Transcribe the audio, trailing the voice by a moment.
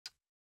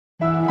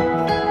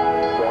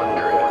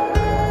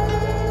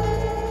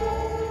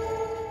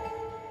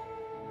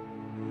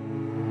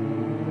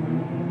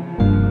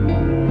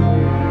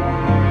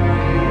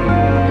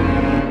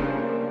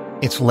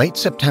It's late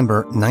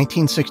September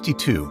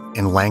 1962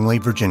 in Langley,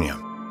 Virginia.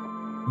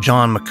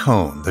 John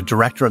McCone, the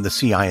director of the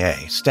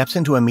CIA, steps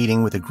into a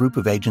meeting with a group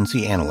of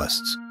agency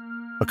analysts.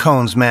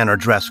 McCone's men are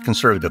dressed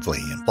conservatively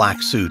in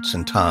black suits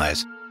and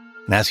ties,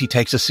 and as he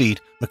takes a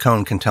seat,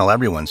 McCone can tell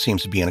everyone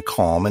seems to be in a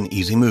calm and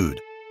easy mood.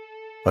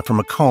 But for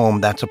McCone,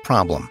 that's a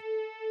problem.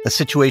 The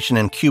situation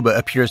in Cuba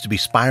appears to be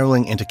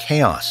spiraling into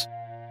chaos.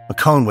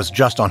 McCone was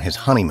just on his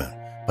honeymoon,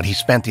 but he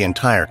spent the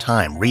entire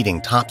time reading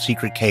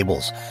top-secret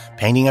cables,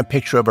 painting a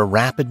picture of a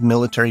rapid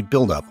military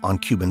buildup on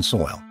Cuban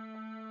soil.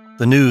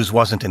 The news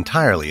wasn't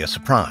entirely a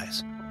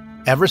surprise.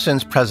 Ever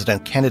since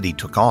President Kennedy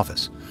took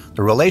office,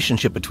 the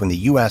relationship between the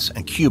U.S.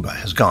 and Cuba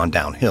has gone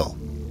downhill.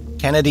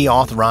 Kennedy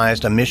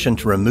authorized a mission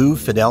to remove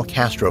Fidel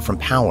Castro from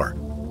power,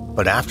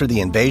 but after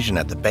the invasion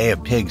at the Bay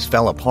of Pigs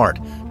fell apart,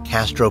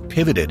 Castro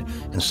pivoted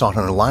and sought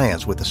an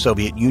alliance with the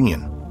Soviet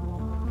Union.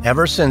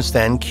 Ever since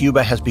then,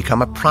 Cuba has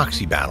become a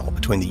proxy battle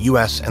between the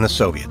U.S. and the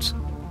Soviets.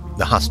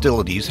 The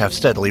hostilities have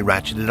steadily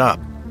ratcheted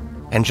up.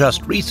 And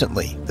just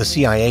recently, the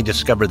CIA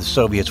discovered the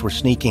Soviets were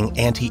sneaking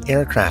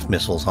anti-aircraft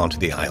missiles onto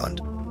the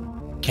island.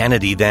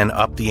 Kennedy then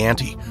upped the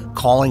ante,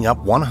 calling up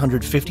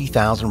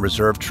 150,000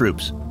 reserve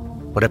troops.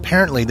 But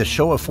apparently the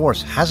show of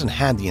force hasn't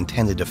had the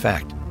intended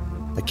effect.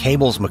 The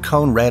cables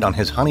McCone read on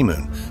his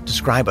honeymoon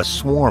describe a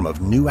swarm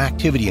of new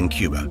activity in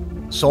Cuba.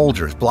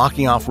 Soldiers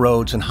blocking off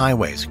roads and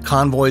highways,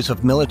 convoys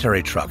of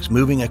military trucks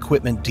moving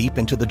equipment deep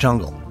into the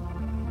jungle.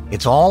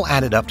 It's all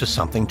added up to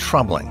something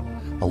troubling,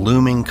 a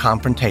looming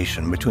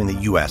confrontation between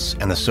the U.S.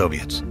 and the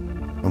Soviets.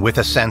 And with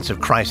a sense of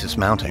crisis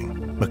mounting,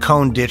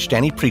 McCone ditched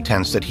any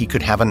pretense that he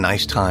could have a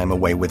nice time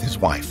away with his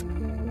wife.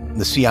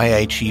 The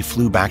CIA chief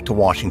flew back to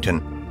Washington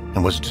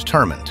and was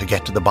determined to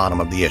get to the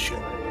bottom of the issue.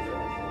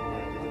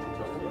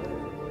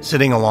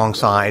 Sitting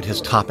alongside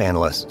his top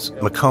analysts,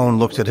 McCone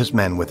looked at his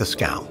men with a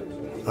scowl.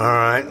 All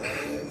right.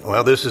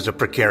 Well, this is a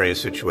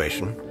precarious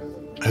situation.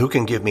 Who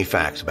can give me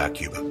facts about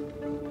Cuba?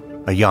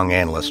 A young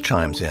analyst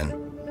chimes in.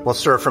 Well,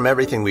 sir, from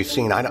everything we've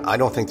seen, I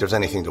don't think there's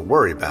anything to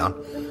worry about.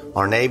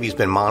 Our Navy's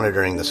been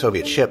monitoring the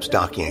Soviet ships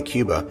docking in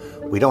Cuba.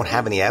 We don't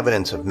have any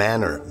evidence of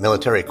men or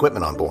military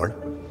equipment on board.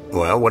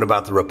 Well, what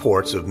about the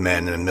reports of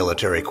men and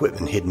military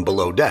equipment hidden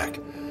below deck?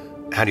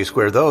 How do you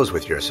square those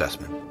with your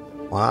assessment?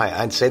 Well,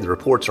 I'd say the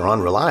reports are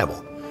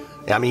unreliable.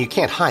 I mean, you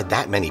can't hide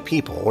that many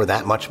people or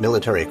that much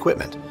military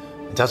equipment.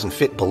 It doesn't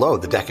fit below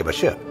the deck of a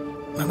ship.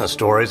 And the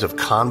stories of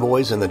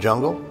convoys in the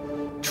jungle?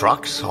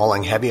 Trucks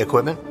hauling heavy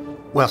equipment?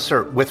 Well,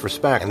 sir, with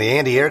respect, and the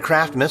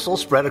anti-aircraft missiles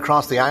spread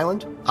across the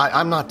island?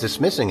 I'm not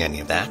dismissing any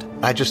of that.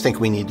 I just think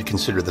we need to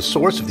consider the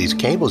source of these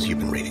cables you've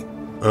been reading.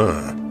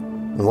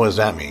 What does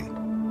that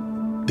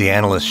mean? The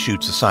analyst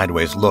shoots a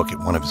sideways look at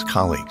one of his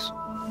colleagues.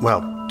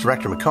 Well,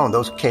 Director McCone,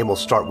 those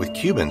cables start with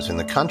Cubans in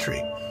the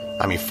country.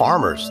 I mean,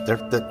 farmers, they're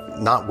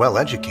not well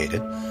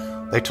educated.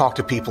 They talk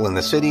to people in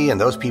the city, and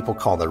those people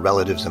call their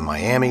relatives in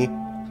Miami.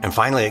 And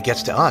finally, it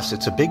gets to us.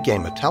 It's a big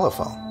game of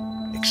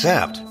telephone.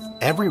 Except,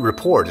 every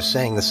report is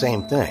saying the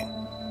same thing.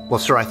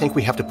 Well, sir, I think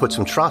we have to put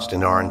some trust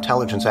into our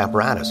intelligence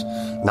apparatus,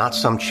 not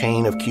some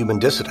chain of Cuban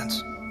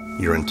dissidents.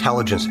 Your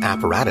intelligence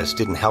apparatus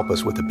didn't help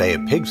us with the Bay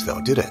of Pigs,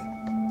 though, did it?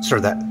 Sir,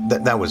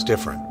 that was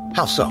different.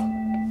 How so?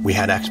 We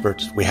had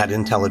experts, we had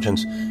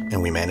intelligence,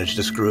 and we managed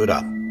to screw it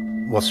up.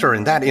 Well, sir,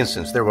 in that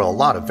instance, there were a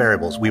lot of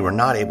variables we were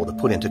not able to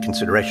put into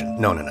consideration.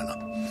 No.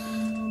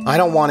 I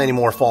don't want any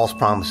more false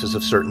promises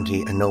of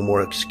certainty and no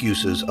more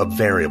excuses of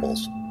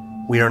variables.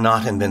 We are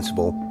not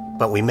invincible,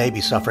 but we may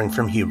be suffering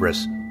from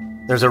hubris.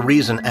 There's a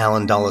reason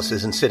Alan Dulles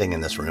isn't sitting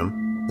in this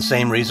room. The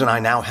same reason I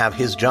now have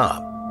his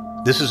job.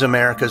 This is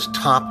America's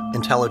top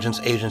intelligence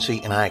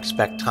agency, and I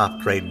expect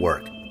top-grade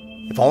work.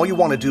 If all you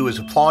want to do is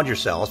applaud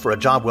yourselves for a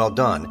job well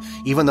done,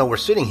 even though we're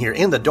sitting here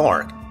in the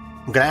dark,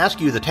 I'm going to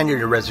ask you to tender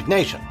your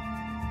resignation.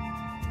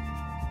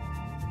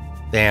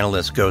 The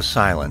analyst goes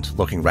silent,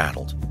 looking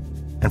rattled.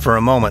 And for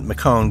a moment,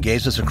 McCone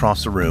gazes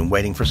across the room,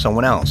 waiting for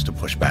someone else to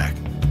push back.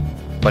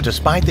 But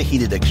despite the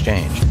heated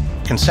exchange,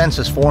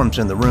 consensus forms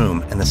in the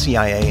room, and the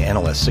CIA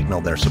analysts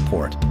signal their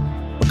support.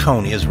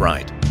 McCone is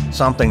right.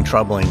 Something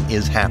troubling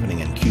is happening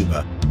in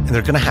Cuba, and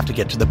they're going to have to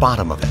get to the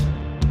bottom of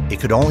it. It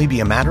could only be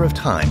a matter of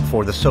time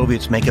before the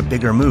Soviets make a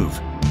bigger move,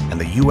 and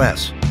the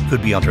U.S.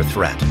 could be under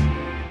threat.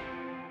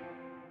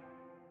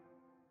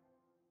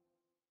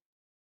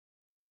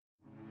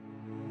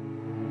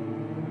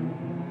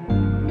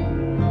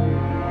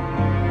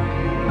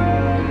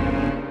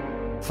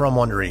 From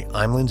Wondery,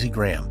 I'm Lindsey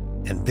Graham,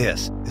 and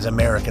this is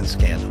American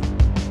Scandal.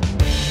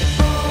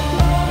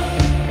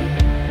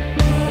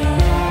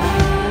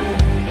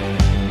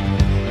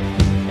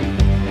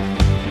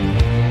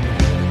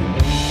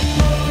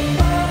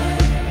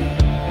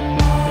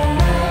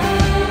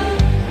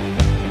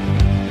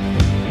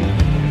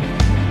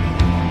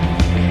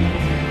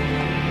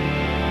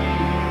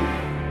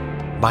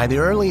 By the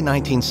early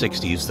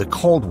 1960s, the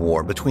Cold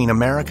War between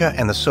America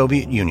and the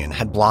Soviet Union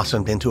had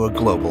blossomed into a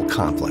global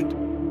conflict.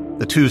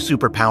 The two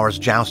superpowers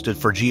jousted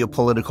for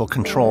geopolitical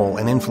control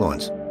and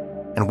influence.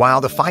 And while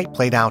the fight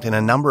played out in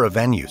a number of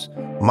venues,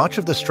 much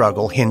of the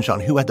struggle hinged on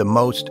who had the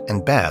most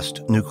and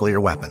best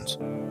nuclear weapons.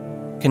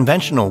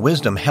 Conventional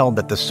wisdom held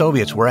that the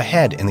Soviets were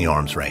ahead in the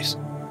arms race.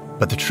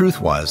 But the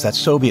truth was that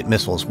Soviet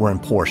missiles were in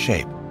poor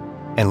shape,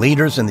 and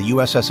leaders in the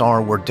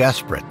USSR were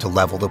desperate to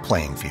level the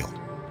playing field.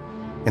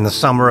 In the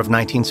summer of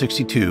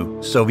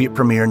 1962, Soviet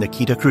Premier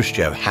Nikita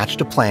Khrushchev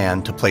hatched a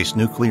plan to place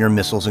nuclear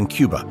missiles in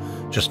Cuba,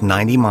 just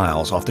 90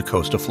 miles off the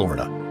coast of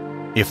Florida.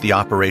 If the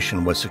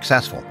operation was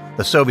successful,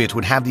 the Soviets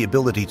would have the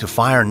ability to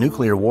fire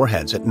nuclear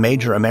warheads at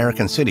major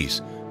American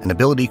cities, an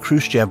ability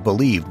Khrushchev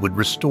believed would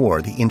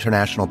restore the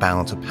international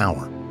balance of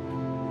power.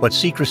 But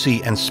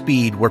secrecy and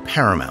speed were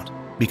paramount,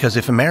 because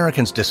if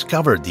Americans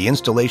discovered the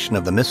installation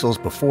of the missiles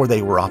before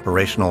they were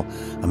operational,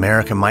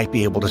 America might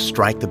be able to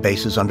strike the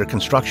bases under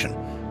construction,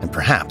 and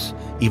perhaps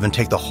even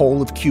take the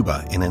whole of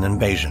Cuba in an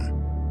invasion.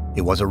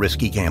 It was a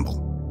risky gamble.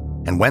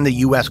 And when the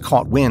U.S.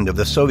 caught wind of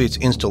the Soviets'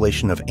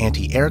 installation of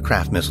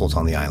anti-aircraft missiles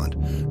on the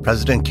island,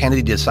 President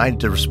Kennedy decided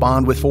to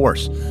respond with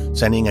force,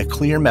 sending a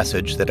clear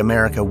message that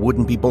America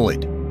wouldn't be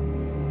bullied.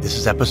 This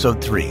is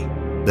Episode 3,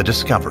 The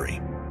Discovery.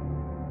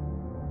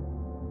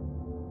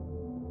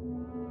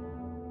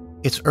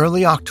 It's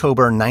early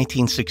October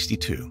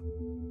 1962.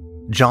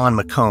 John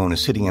McCone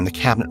is sitting in the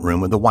cabinet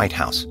room of the White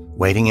House,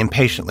 waiting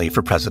impatiently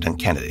for President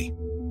Kennedy.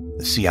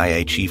 The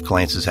CIA chief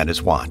glances at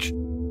his watch.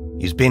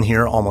 He's been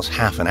here almost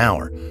half an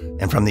hour,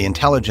 and from the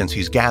intelligence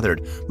he's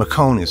gathered,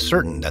 McCone is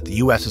certain that the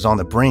U.S. is on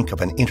the brink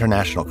of an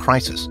international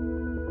crisis.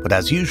 But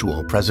as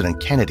usual, President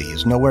Kennedy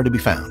is nowhere to be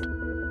found.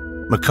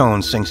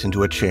 McCone sinks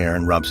into a chair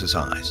and rubs his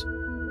eyes.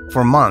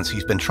 For months,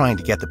 he's been trying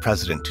to get the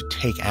president to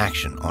take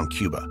action on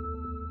Cuba.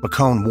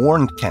 McCone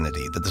warned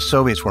Kennedy that the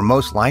Soviets were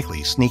most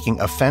likely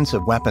sneaking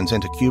offensive weapons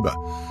into Cuba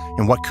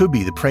in what could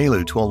be the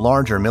prelude to a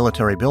larger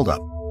military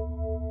buildup.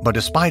 But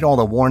despite all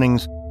the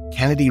warnings,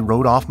 Kennedy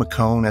wrote off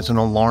McCone as an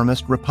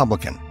alarmist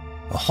Republican,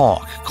 a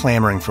hawk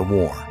clamoring for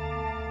war.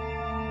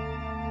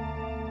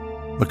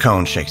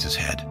 McCone shakes his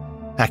head.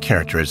 That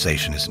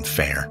characterization isn't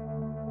fair.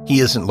 He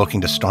isn't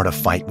looking to start a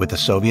fight with the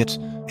Soviets.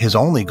 His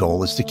only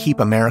goal is to keep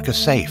America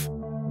safe.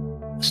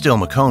 Still,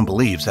 McCone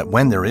believes that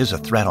when there is a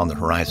threat on the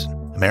horizon,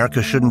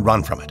 America shouldn't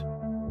run from it.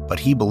 But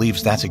he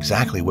believes that's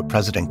exactly what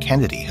President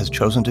Kennedy has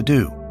chosen to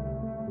do.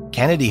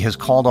 Kennedy has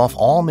called off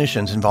all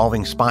missions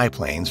involving spy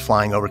planes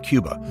flying over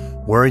Cuba,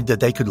 worried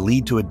that they could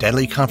lead to a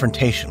deadly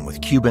confrontation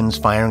with Cubans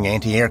firing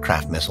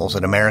anti-aircraft missiles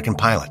at American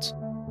pilots.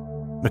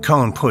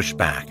 McCone pushed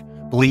back,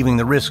 believing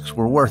the risks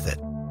were worth it.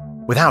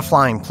 Without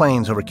flying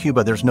planes over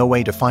Cuba, there's no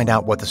way to find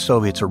out what the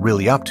Soviets are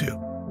really up to.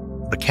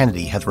 But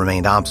Kennedy has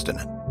remained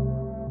obstinate.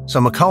 So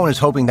McCone is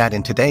hoping that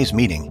in today's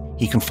meeting,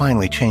 he can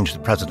finally change the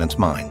president's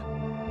mind.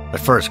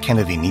 But first,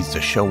 Kennedy needs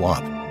to show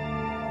up.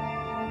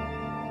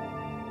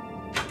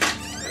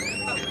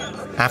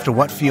 After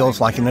what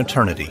feels like an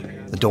eternity,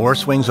 the door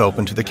swings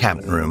open to the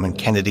cabinet room and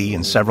Kennedy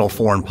and several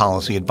foreign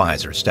policy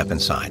advisors step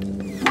inside.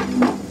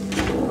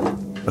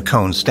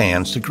 McCone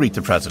stands to greet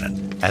the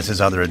president as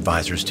his other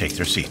advisors take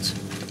their seats.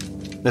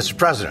 Mr.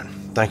 President,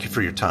 thank you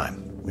for your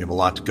time. We have a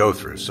lot to go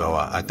through, so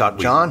I thought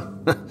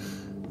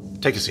John,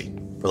 take a seat.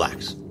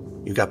 Relax.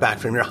 You got back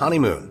from your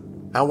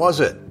honeymoon. How was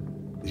it?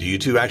 Did you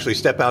two actually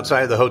step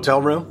outside of the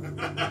hotel room?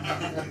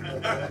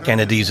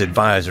 Kennedy's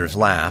advisors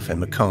laugh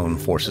and McCone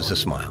forces a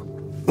smile.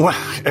 Well,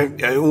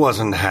 it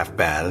wasn't half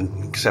bad,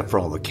 except for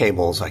all the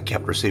cables I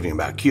kept receiving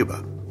about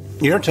Cuba.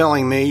 You're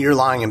telling me you're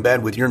lying in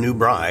bed with your new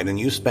bride and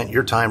you spent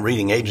your time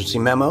reading agency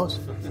memos?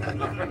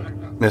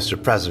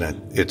 Mr.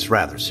 President, it's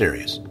rather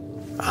serious.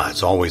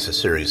 It's always a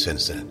serious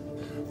incident.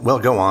 Well,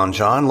 go on,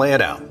 John, lay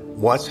it out.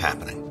 What's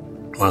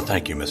happening? Well,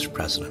 thank you, Mr.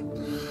 President.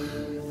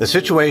 The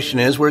situation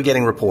is we're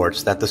getting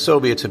reports that the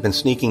Soviets have been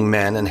sneaking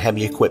men and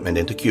heavy equipment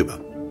into Cuba.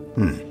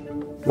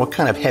 What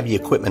kind of heavy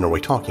equipment are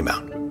we talking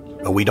about?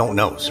 We don't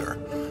know, sir.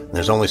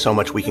 There's only so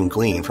much we can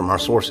glean from our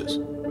sources.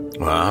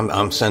 Well,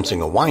 I'm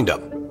sensing a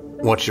windup.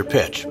 What's your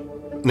pitch?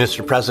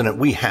 Mr. President,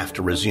 we have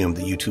to resume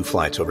the U-2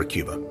 flights over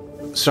Cuba.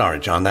 Sorry,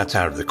 John, that's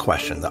out of the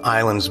question. The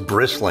island's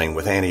bristling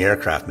with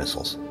anti-aircraft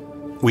missiles.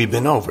 We've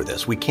been over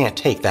this. We can't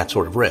take that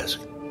sort of risk.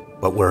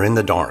 But we're in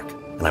the dark,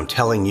 and I'm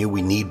telling you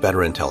we need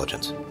better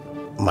intelligence.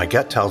 My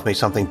gut tells me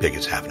something big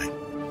is happening.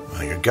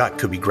 Well, your gut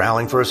could be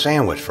growling for a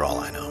sandwich for all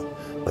I know.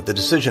 But the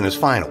decision is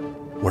final.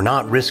 We're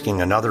not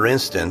risking another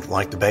incident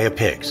like the Bay of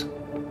Pigs.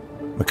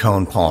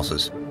 McCone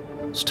pauses.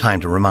 It's time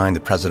to remind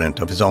the president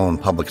of his own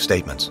public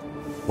statements.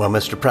 Well,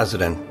 Mr.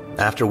 President,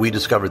 after we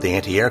discovered the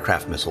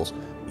anti-aircraft missiles,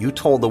 you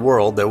told the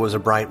world there was a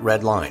bright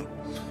red line.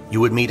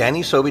 You would meet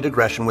any Soviet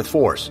aggression with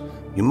force.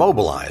 You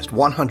mobilized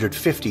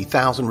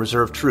 150,000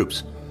 reserve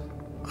troops.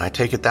 I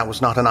take it that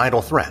was not an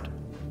idle threat.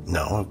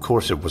 No, of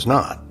course it was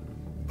not.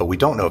 But we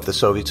don't know if the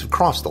Soviets have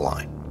crossed the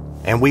line.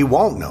 And we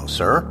won't know,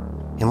 sir,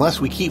 unless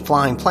we keep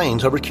flying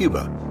planes over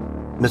Cuba.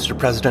 Mr.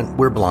 President,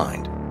 we're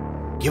blind.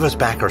 Give us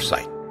back our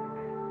sight.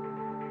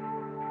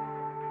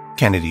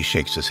 Kennedy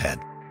shakes his head.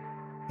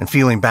 And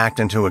feeling backed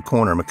into a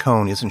corner,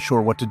 McCone isn't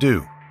sure what to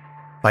do.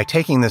 By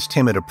taking this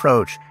timid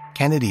approach,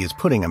 Kennedy is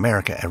putting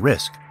America at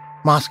risk.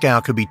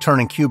 Moscow could be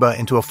turning Cuba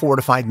into a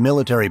fortified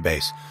military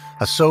base,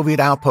 a Soviet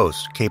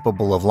outpost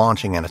capable of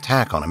launching an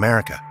attack on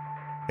America.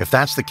 If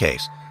that's the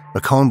case,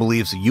 McCone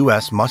believes the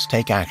U.S. must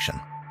take action.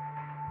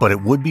 But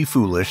it would be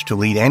foolish to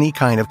lead any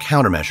kind of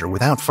countermeasure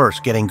without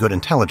first getting good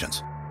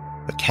intelligence.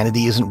 But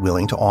Kennedy isn't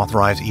willing to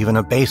authorize even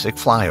a basic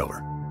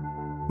flyover.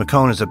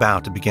 McCone is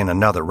about to begin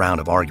another round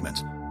of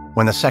arguments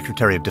when the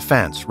Secretary of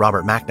Defense,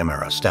 Robert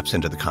McNamara, steps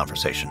into the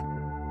conversation.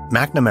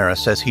 McNamara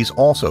says he's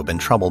also been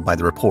troubled by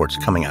the reports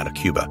coming out of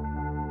Cuba,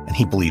 and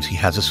he believes he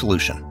has a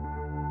solution.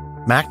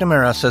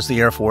 McNamara says the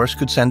Air Force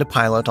could send a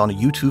pilot on a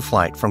U-2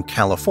 flight from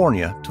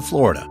California to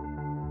Florida.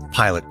 The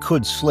pilot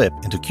could slip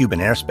into Cuban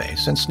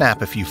airspace and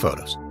snap a few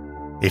photos.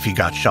 If he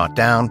got shot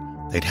down,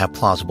 they'd have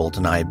plausible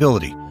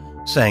deniability,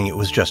 saying it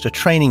was just a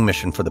training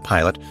mission for the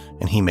pilot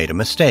and he made a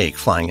mistake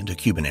flying into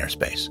Cuban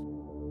airspace.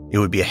 It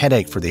would be a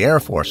headache for the Air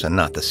Force and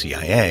not the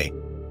CIA,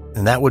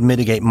 and that would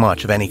mitigate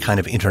much of any kind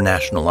of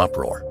international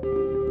uproar.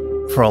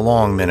 For a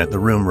long minute, the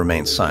room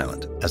remains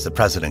silent as the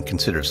president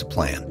considers the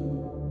plan.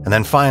 And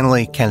then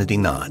finally, Kennedy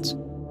nods.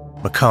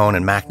 McCone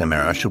and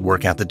McNamara should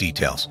work out the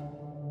details.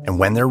 And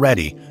when they're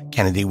ready,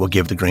 Kennedy will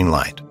give the green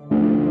light.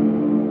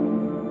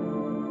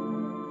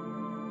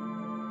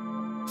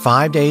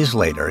 5 days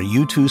later, a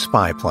U-2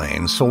 spy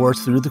plane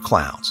soars through the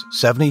clouds,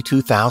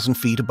 72,000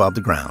 feet above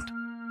the ground.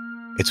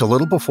 It's a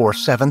little before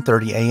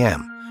 7:30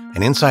 a.m.,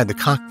 and inside the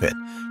cockpit,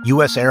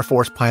 U.S. Air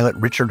Force pilot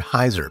Richard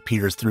Heiser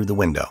peers through the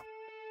window.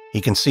 He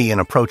can see an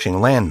approaching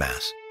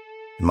landmass.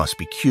 It must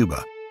be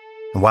Cuba.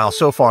 And while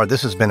so far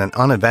this has been an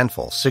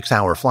uneventful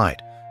 6-hour flight,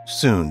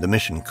 soon the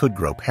mission could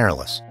grow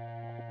perilous.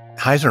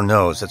 Heiser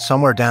knows that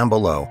somewhere down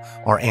below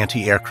are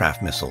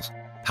anti-aircraft missiles,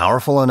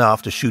 powerful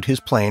enough to shoot his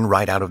plane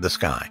right out of the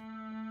sky.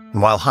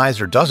 And while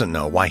Heiser doesn't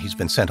know why he's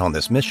been sent on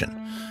this mission,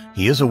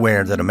 he is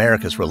aware that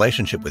America's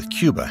relationship with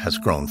Cuba has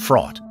grown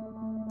fraught.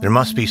 There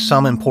must be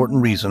some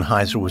important reason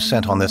Heiser was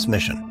sent on this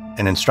mission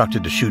and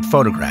instructed to shoot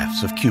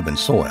photographs of Cuban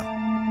soil.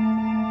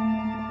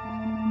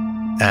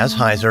 As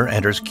Heiser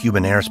enters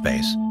Cuban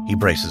airspace, he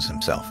braces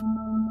himself.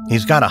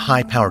 He's got a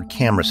high-powered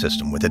camera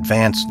system with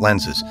advanced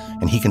lenses,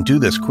 and he can do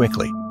this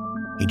quickly.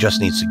 He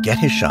just needs to get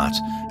his shots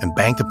and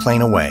bank the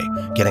plane away,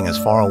 getting as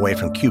far away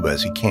from Cuba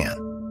as he can.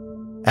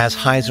 As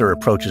Heiser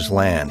approaches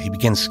land, he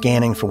begins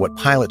scanning for what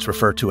pilots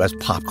refer to as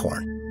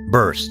popcorn,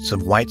 bursts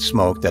of white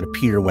smoke that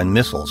appear when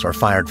missiles are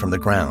fired from the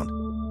ground.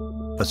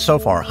 But so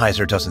far,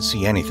 Heiser doesn't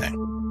see anything.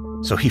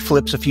 So he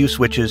flips a few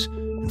switches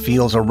and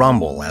feels a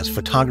rumble as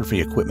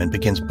photography equipment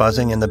begins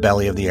buzzing in the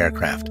belly of the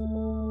aircraft.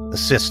 The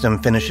system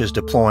finishes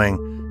deploying,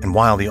 and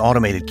while the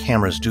automated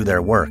cameras do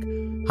their work,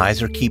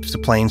 Heiser keeps the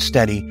plane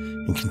steady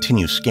and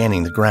continues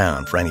scanning the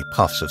ground for any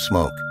puffs of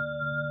smoke.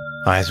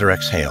 Heiser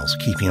exhales,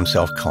 keeping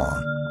himself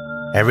calm.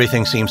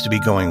 Everything seems to be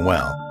going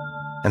well,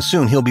 and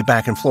soon he'll be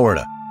back in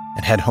Florida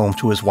and head home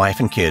to his wife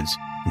and kids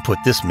and put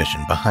this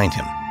mission behind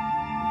him.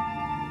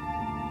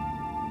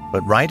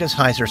 But right as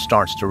Heiser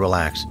starts to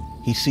relax,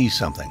 he sees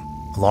something,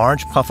 a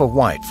large puff of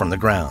white from the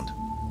ground.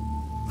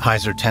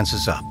 Heiser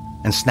tenses up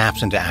and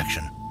snaps into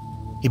action.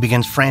 He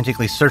begins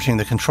frantically searching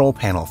the control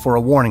panel for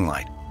a warning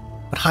light,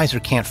 but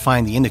Heiser can't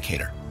find the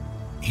indicator.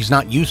 He's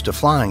not used to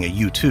flying a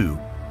U-2,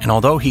 and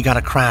although he got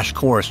a crash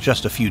course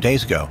just a few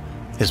days ago,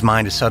 his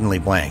mind is suddenly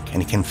blank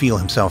and he can feel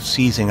himself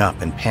seizing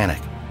up in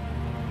panic.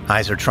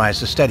 Heiser tries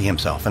to steady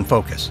himself and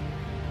focus.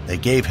 They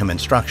gave him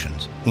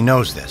instructions. He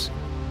knows this.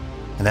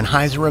 And then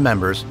Heiser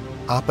remembers,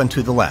 up and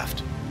to the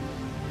left.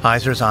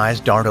 Heiser's eyes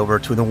dart over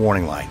to the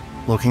warning light,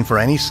 looking for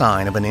any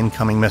sign of an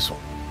incoming missile,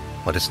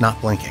 but it's not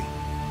blinking.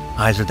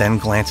 Heiser then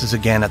glances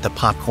again at the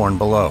popcorn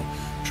below,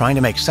 trying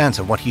to make sense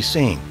of what he's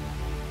seeing.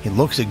 It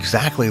looks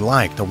exactly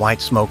like the white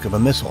smoke of a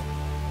missile.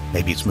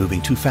 Maybe it's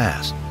moving too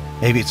fast.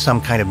 Maybe it's some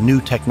kind of new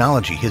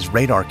technology his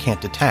radar can't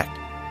detect.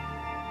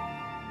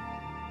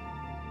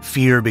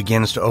 Fear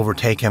begins to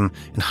overtake him,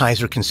 and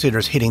Heiser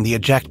considers hitting the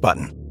eject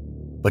button.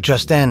 But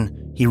just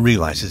then, he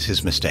realizes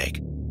his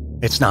mistake.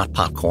 It's not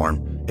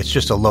popcorn, it's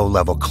just a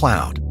low-level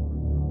cloud.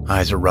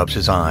 Heiser rubs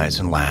his eyes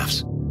and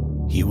laughs.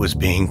 He was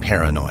being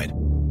paranoid.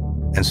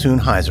 And soon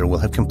Heiser will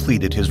have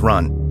completed his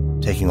run,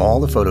 taking all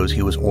the photos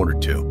he was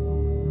ordered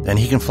to. Then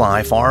he can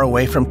fly far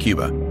away from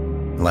Cuba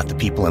and let the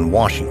people in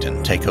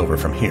Washington take over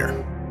from here.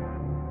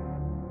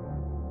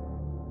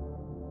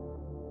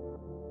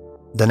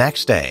 The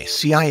next day,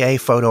 CIA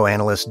photo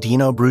analyst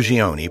Dino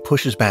Brugioni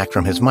pushes back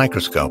from his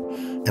microscope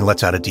and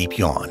lets out a deep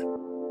yawn.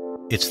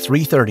 It's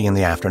 3:30 in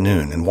the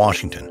afternoon in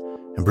Washington,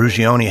 and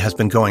Brugioni has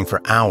been going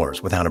for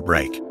hours without a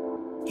break.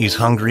 He's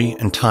hungry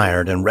and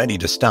tired and ready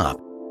to stop,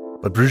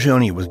 but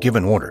Brugioni was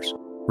given orders.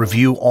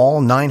 Review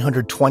all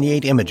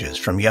 928 images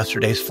from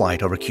yesterday's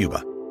flight over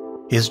Cuba.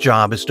 His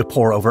job is to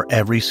pore over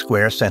every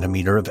square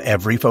centimeter of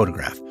every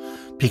photograph,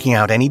 picking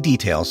out any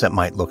details that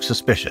might look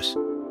suspicious.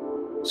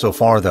 So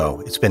far,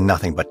 though, it's been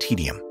nothing but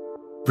tedium.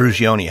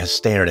 Brugioni has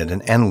stared at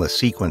an endless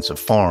sequence of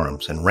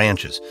farms and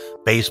ranches,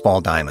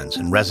 baseball diamonds,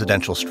 and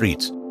residential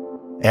streets.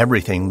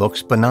 Everything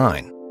looks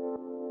benign.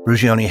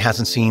 Brugioni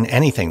hasn't seen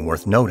anything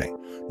worth noting.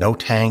 No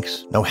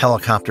tanks, no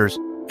helicopters,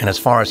 and as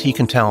far as he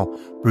can tell,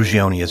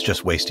 Brugioni is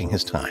just wasting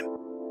his time.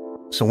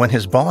 So when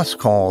his boss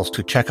calls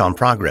to check on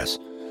progress,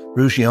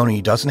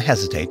 Brugioni doesn't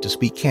hesitate to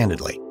speak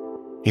candidly.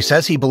 He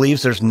says he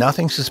believes there's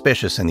nothing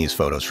suspicious in these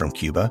photos from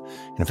Cuba,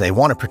 and if they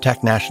want to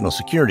protect national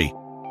security,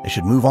 They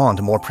should move on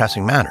to more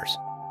pressing matters.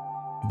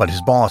 But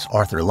his boss,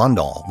 Arthur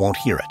Lundahl, won't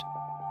hear it.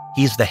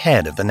 He's the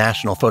head of the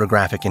National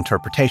Photographic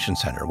Interpretation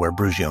Center where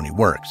Brugioni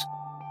works.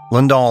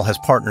 Lundahl has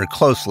partnered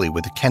closely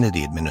with the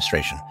Kennedy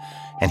administration,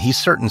 and he's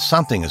certain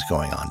something is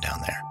going on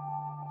down there.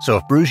 So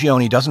if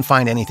Brugioni doesn't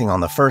find anything on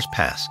the first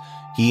pass,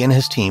 he and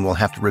his team will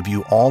have to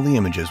review all the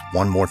images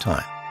one more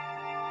time.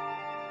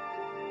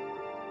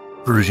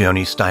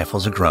 Brugioni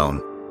stifles a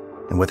groan,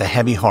 and with a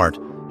heavy heart,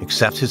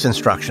 accepts his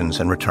instructions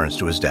and returns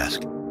to his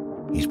desk.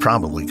 He's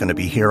probably going to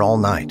be here all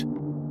night.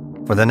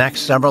 For the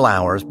next several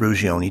hours,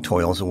 Brugioni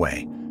toils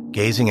away,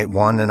 gazing at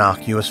one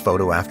innocuous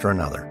photo after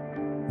another.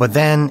 But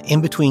then,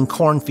 in between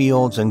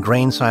cornfields and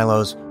grain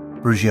silos,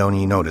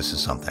 Brugioni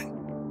notices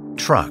something.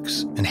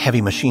 Trucks and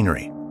heavy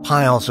machinery,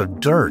 piles of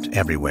dirt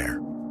everywhere.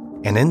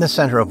 And in the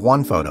center of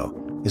one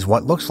photo is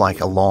what looks like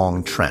a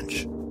long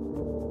trench.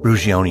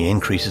 Brugioni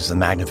increases the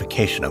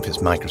magnification of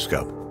his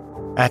microscope.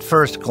 At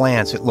first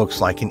glance, it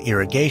looks like an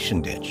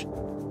irrigation ditch,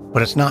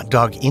 but it's not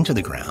dug into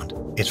the ground,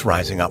 it's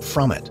rising up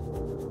from it.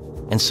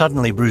 And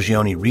suddenly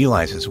Brugioni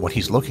realizes what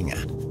he's looking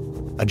at.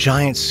 A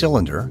giant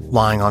cylinder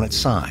lying on its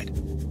side.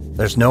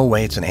 There's no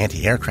way it's an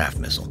anti-aircraft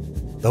missile.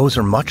 Those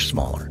are much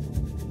smaller.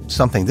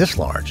 Something this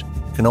large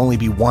can only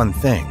be one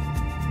thing,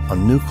 a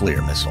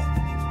nuclear missile.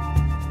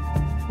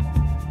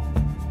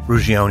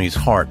 Brugioni's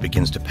heart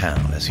begins to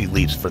pound as he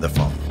leaps for the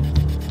phone.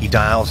 He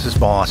dials his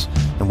boss,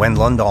 and when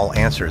Lundahl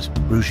answers,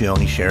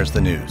 Brugioni shares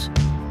the news.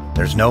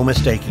 There's no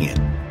mistaking it.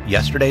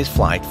 Yesterday's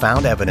flight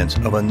found evidence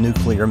of a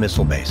nuclear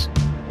missile base.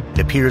 It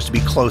appears to be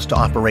close to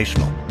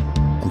operational,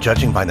 and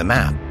judging by the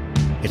map,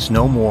 it's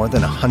no more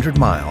than 100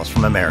 miles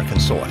from American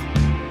soil.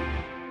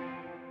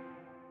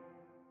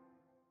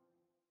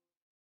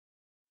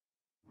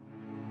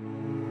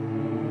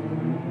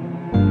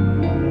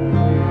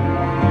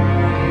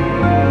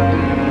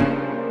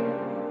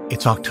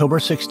 It's October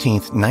 16,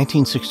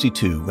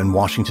 1962, in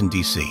Washington,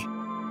 D.C.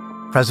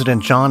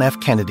 President John F.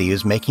 Kennedy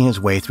is making his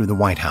way through the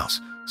White House,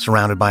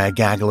 surrounded by a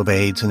gaggle of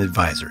aides and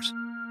advisors.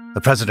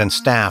 The president's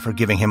staff are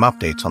giving him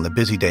updates on the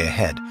busy day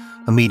ahead,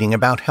 a meeting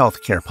about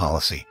health care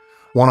policy,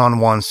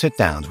 one-on-one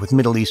sit-downs with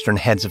Middle Eastern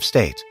heads of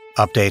state,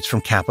 updates from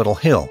Capitol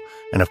Hill,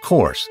 and of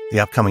course, the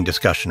upcoming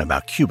discussion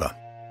about Cuba.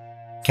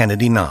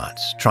 Kennedy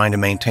nods, trying to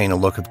maintain a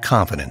look of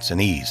confidence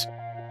and ease.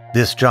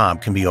 This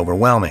job can be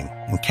overwhelming,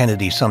 and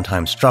Kennedy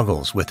sometimes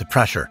struggles with the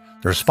pressure,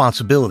 the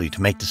responsibility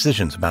to make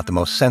decisions about the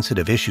most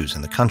sensitive issues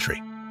in the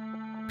country.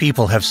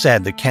 People have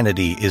said that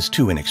Kennedy is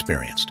too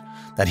inexperienced,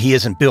 that he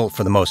isn't built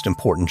for the most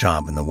important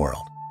job in the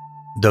world.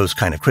 Those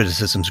kind of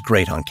criticisms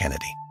grate on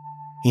Kennedy.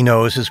 He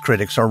knows his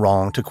critics are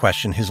wrong to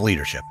question his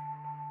leadership.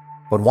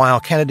 But while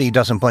Kennedy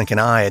doesn't blink an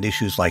eye at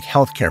issues like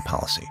healthcare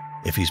policy,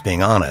 if he's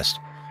being honest,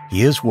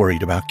 he is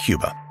worried about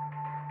Cuba.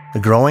 The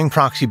growing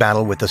proxy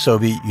battle with the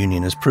Soviet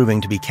Union is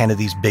proving to be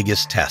Kennedy's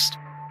biggest test,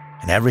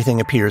 and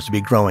everything appears to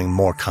be growing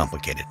more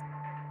complicated.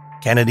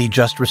 Kennedy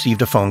just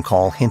received a phone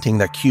call hinting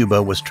that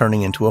Cuba was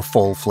turning into a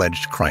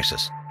full-fledged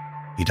crisis.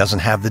 He doesn't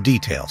have the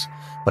details,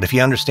 but if he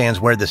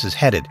understands where this is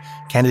headed,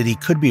 Kennedy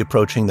could be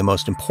approaching the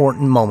most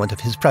important moment of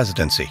his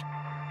presidency,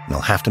 and he'll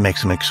have to make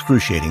some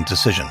excruciating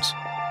decisions.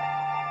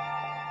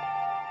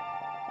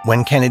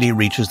 When Kennedy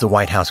reaches the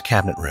White House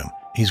cabinet room,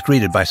 he's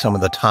greeted by some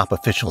of the top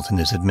officials in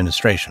his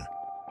administration.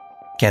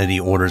 Kennedy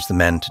orders the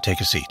men to take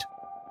a seat.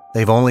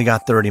 They've only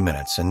got 30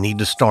 minutes and need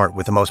to start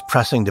with the most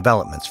pressing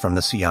developments from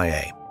the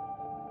CIA.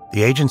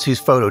 The agency's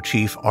photo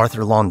chief,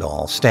 Arthur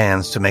Lundahl,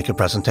 stands to make a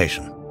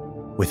presentation.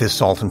 With his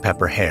salt and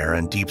pepper hair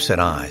and deep-set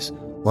eyes,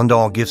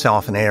 Lundahl gives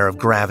off an air of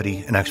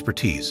gravity and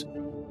expertise.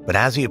 But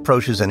as he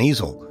approaches an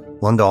easel,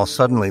 Lundahl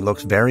suddenly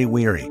looks very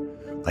weary,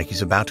 like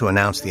he's about to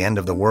announce the end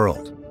of the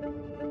world.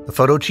 The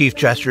photo chief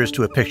gestures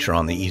to a picture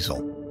on the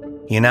easel.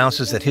 He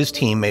announces that his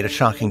team made a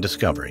shocking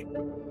discovery.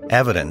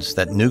 Evidence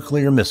that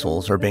nuclear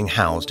missiles are being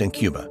housed in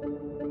Cuba.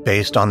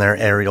 Based on their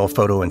aerial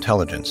photo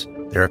intelligence,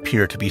 there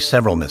appear to be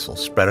several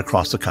missiles spread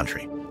across the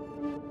country.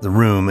 The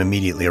room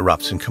immediately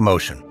erupts in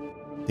commotion.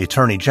 The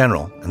Attorney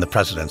General and the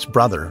President's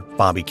brother,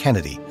 Bobby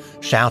Kennedy,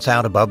 shouts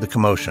out above the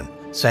commotion,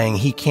 saying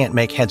he can't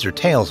make heads or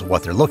tails of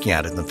what they're looking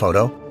at in the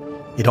photo.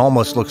 It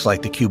almost looks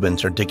like the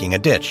Cubans are digging a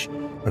ditch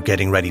or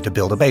getting ready to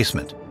build a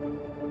basement.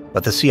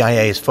 But the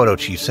CIA's photo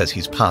chief says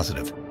he's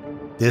positive.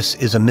 This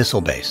is a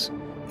missile base,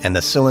 and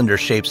the cylinder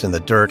shapes in the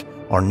dirt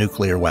are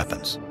nuclear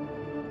weapons.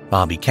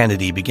 Bobby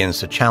Kennedy begins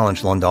to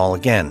challenge Lundahl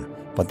again,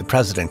 but the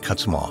president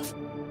cuts him off.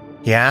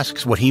 He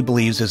asks what he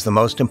believes is the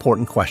most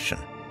important question.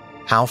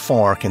 How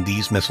far can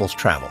these missiles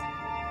travel?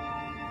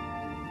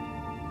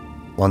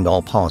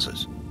 Lundahl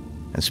pauses,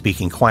 and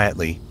speaking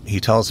quietly, he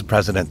tells the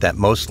president that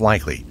most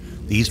likely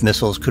these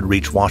missiles could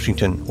reach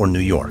Washington or New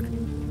York.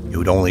 It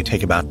would only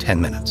take about 10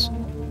 minutes.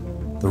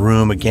 The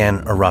room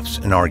again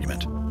erupts in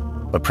argument,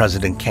 but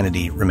President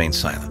Kennedy remains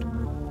silent.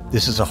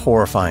 This is a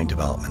horrifying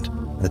development,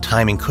 and the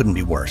timing couldn't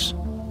be worse.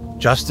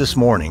 Just this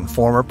morning,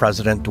 former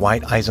President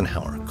Dwight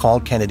Eisenhower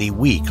called Kennedy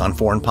weak on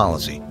foreign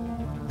policy.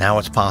 Now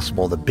it's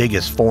possible the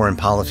biggest foreign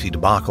policy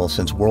debacle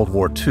since World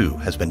War II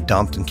has been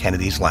dumped in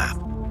Kennedy's lap.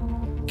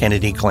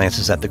 Kennedy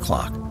glances at the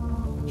clock.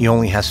 He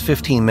only has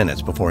 15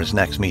 minutes before his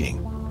next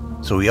meeting,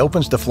 so he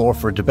opens the floor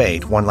for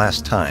debate one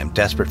last time,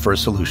 desperate for a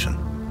solution.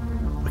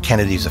 But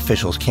Kennedy's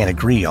officials can't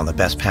agree on the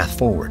best path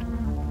forward.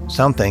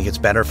 Some think it's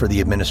better for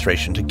the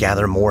administration to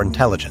gather more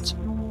intelligence.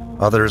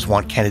 Others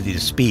want Kennedy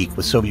to speak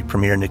with Soviet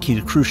Premier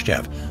Nikita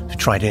Khrushchev to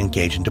try to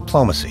engage in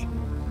diplomacy.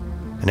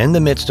 And in the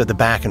midst of the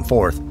back and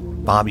forth,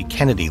 Bobby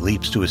Kennedy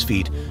leaps to his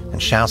feet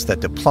and shouts that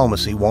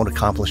diplomacy won't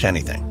accomplish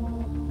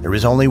anything. There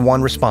is only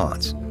one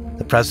response.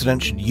 The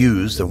president should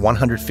use the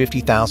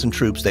 150,000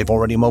 troops they've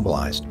already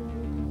mobilized.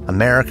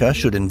 America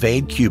should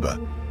invade Cuba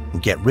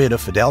and get rid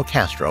of Fidel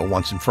Castro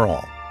once and for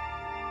all.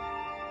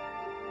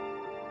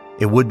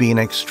 It would be an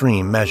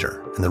extreme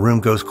measure, and the room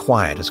goes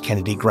quiet as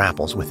Kennedy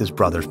grapples with his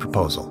brother's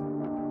proposal.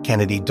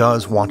 Kennedy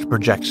does want to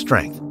project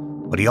strength,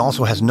 but he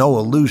also has no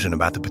illusion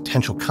about the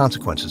potential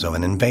consequences of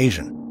an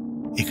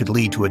invasion. It could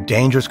lead to a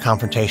dangerous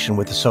confrontation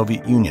with the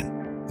Soviet Union,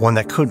 one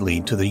that could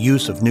lead to the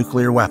use of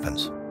nuclear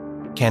weapons.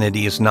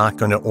 Kennedy is not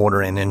going to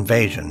order an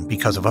invasion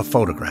because of a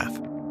photograph.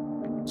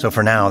 So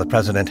for now, the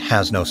president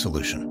has no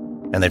solution,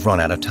 and they've run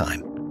out of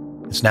time.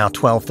 It's now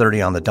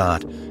 12:30 on the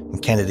dot,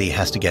 and Kennedy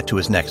has to get to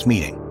his next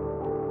meeting.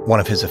 One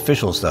of his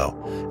officials, though,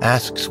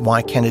 asks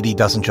why Kennedy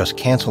doesn't just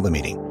cancel the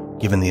meeting,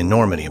 given the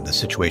enormity of the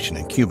situation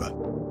in Cuba.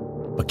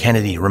 But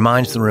Kennedy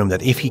reminds the room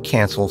that if he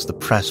cancels, the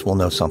press will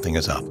know something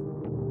is up.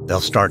 They'll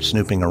start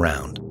snooping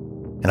around.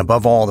 And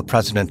above all, the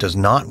president does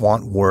not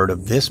want word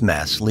of this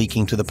mess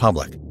leaking to the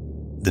public.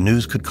 The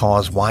news could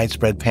cause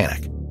widespread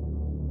panic.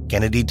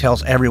 Kennedy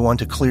tells everyone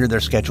to clear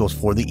their schedules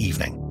for the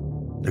evening.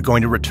 They're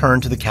going to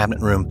return to the cabinet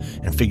room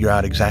and figure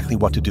out exactly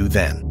what to do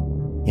then.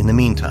 In the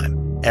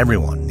meantime,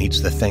 everyone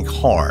needs to think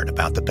hard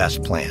about the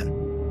best plan.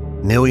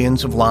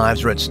 Millions of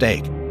lives are at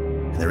stake,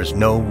 and there is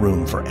no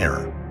room for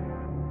error.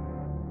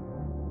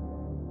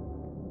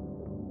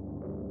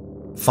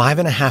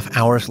 5.5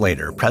 hours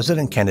later,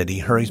 President Kennedy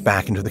hurries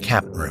back into the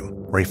cabinet room,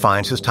 where he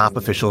finds his top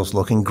officials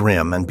looking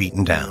grim and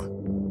beaten down.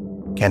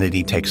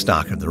 Kennedy takes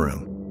stock of the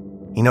room.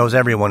 He knows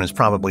everyone is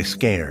probably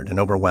scared and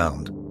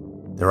overwhelmed.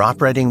 They're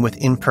operating with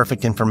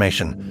imperfect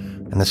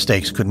information, and the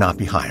stakes could not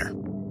be higher.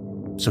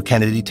 So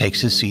Kennedy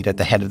takes his seat at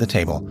the head of the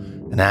table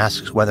and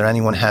asks whether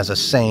anyone has a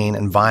sane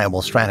and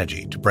viable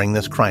strategy to bring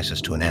this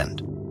crisis to an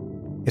end.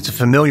 It's a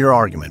familiar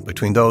argument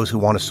between those who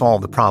want to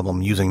solve the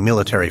problem using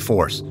military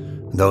force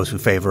and those who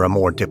favor a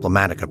more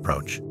diplomatic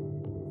approach.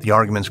 The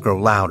arguments grow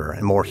louder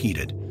and more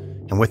heated,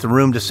 and with the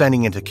room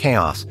descending into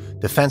chaos,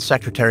 Defense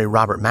Secretary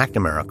Robert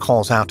McNamara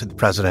calls out to the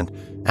president,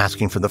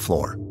 asking for the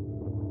floor.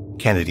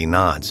 Kennedy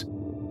nods.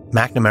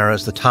 McNamara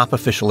is the top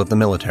official of the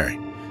military.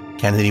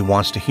 Kennedy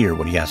wants to hear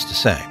what he has to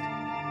say.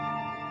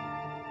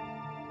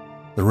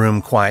 The room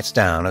quiets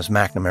down as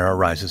McNamara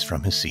rises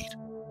from his seat.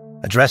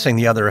 Addressing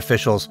the other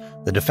officials,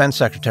 the defense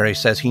secretary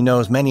says he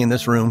knows many in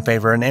this room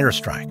favor an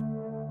airstrike.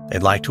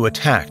 They'd like to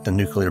attack the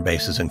nuclear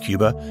bases in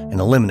Cuba and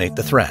eliminate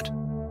the threat.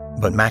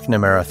 But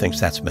McNamara thinks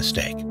that's a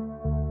mistake.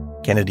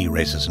 Kennedy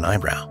raises an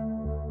eyebrow.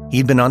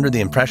 He'd been under the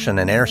impression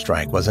an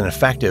airstrike was an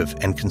effective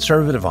and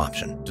conservative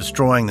option,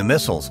 destroying the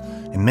missiles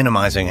and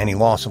minimizing any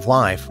loss of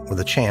life or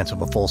the chance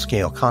of a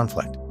full-scale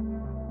conflict.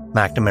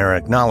 McNamara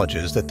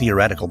acknowledges the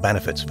theoretical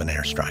benefits of an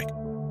airstrike,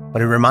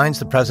 but he reminds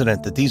the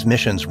president that these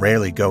missions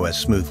rarely go as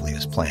smoothly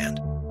as planned.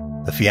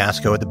 The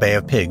fiasco at the Bay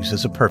of Pigs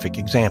is a perfect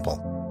example.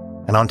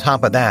 And on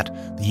top of that,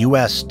 the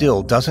U.S.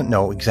 still doesn't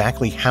know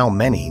exactly how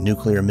many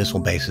nuclear missile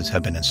bases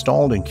have been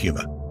installed in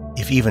Cuba.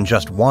 If even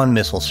just one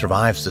missile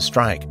survives the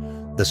strike,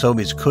 the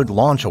Soviets could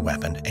launch a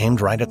weapon aimed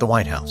right at the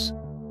White House.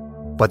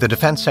 But the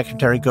defense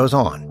secretary goes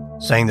on,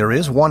 saying there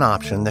is one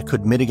option that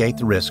could mitigate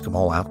the risk of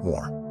all-out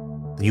war.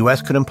 The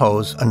U.S. could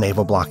impose a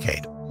naval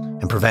blockade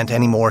and prevent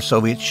any more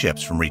Soviet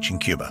ships from reaching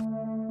Cuba.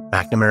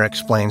 McNamara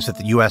explains that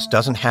the U.S.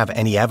 doesn't have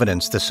any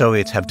evidence the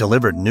Soviets have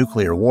delivered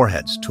nuclear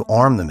warheads to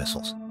arm the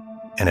missiles.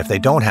 And if they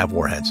don't have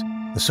warheads,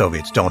 the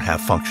Soviets don't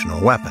have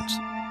functional weapons.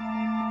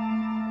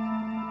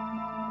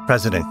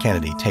 President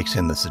Kennedy takes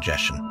in the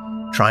suggestion,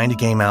 trying to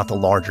game out the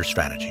larger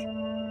strategy.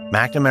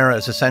 McNamara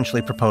is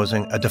essentially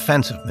proposing a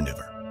defensive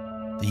maneuver.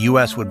 The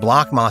U.S. would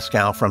block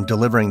Moscow from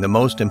delivering the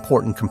most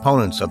important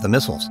components of the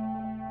missiles,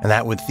 and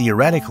that would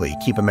theoretically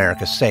keep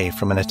America safe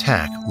from an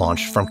attack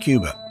launched from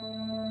Cuba.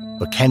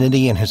 But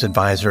Kennedy and his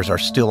advisors are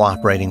still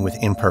operating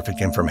with imperfect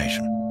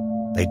information.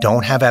 They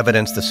don't have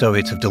evidence the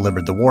Soviets have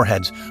delivered the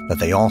warheads, but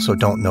they also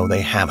don't know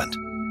they haven't.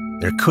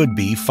 There could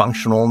be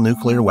functional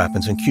nuclear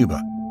weapons in Cuba,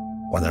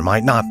 or there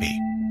might not be,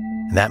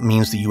 and that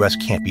means the U.S.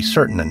 can't be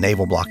certain a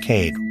naval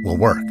blockade will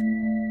work.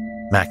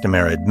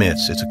 McNamara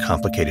admits it's a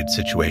complicated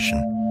situation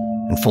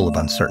and full of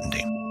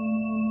uncertainty.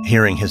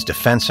 Hearing his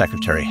defense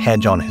secretary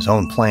hedge on his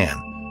own plan,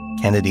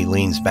 Kennedy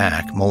leans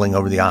back, mulling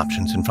over the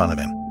options in front of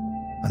him.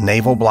 A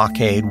naval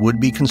blockade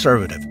would be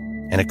conservative,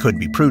 and it could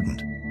be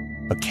prudent,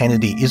 but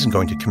Kennedy isn't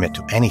going to commit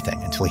to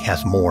anything until he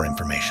has more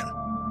information.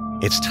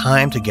 It's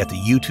time to get the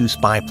U-2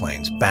 spy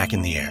planes back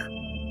in the air.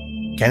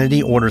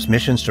 Kennedy orders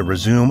missions to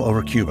resume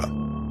over Cuba,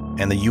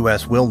 and the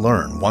U.S. will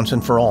learn once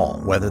and for all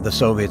whether the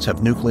Soviets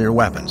have nuclear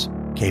weapons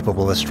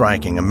capable of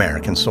striking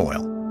American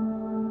soil.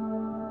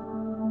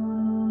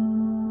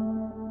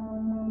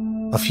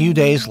 A few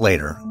days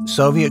later,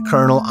 Soviet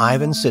Colonel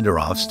Ivan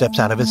Sidorov steps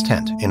out of his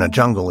tent in a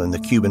jungle in the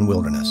Cuban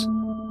wilderness.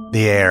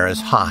 The air is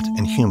hot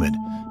and humid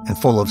and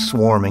full of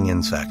swarming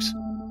insects.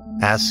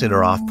 As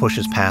Sidorov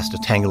pushes past a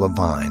tangle of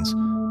vines,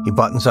 he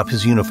buttons up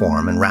his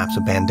uniform and wraps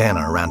a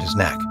bandana around his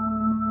neck.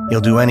 He'll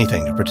do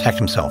anything to protect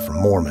himself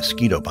from more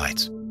mosquito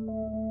bites.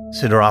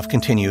 Sidorov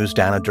continues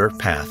down a dirt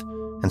path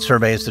and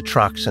surveys the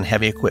trucks and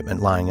heavy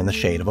equipment lying in the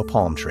shade of a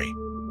palm tree.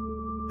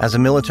 As a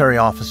military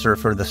officer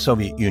for the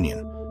Soviet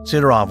Union,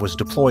 Sidorov was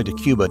deployed to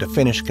Cuba to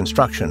finish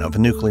construction of a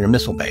nuclear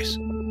missile base.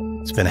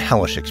 It's been a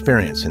hellish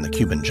experience in the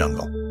Cuban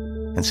jungle,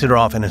 and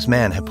Sidorov and his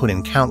men have put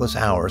in countless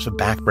hours of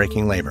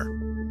back-breaking labor.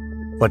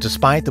 But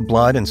despite the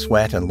blood and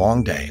sweat and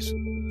long days,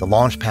 the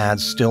launch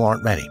pads still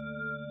aren't ready,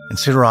 and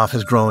Sidorov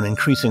has grown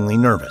increasingly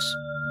nervous.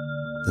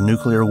 The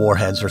nuclear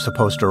warheads are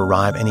supposed to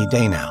arrive any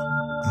day now,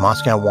 and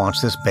Moscow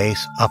wants this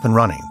base up and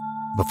running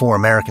before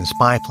American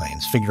spy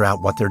planes figure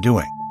out what they're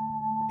doing.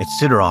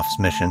 It's Sidorov's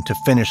mission to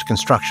finish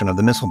construction of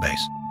the missile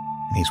base,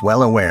 and he's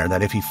well aware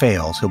that if he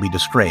fails, he'll be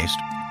disgraced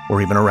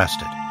or even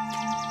arrested.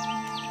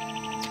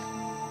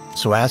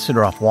 So as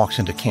Sidorov walks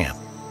into camp,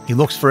 he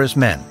looks for his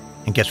men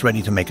and gets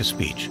ready to make a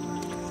speech.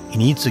 He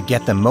needs to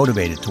get them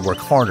motivated to work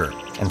harder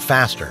and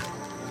faster.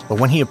 But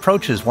when he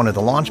approaches one of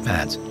the launch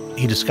pads,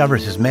 he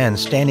discovers his men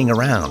standing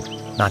around,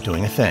 not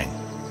doing a thing.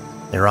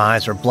 Their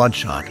eyes are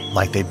bloodshot,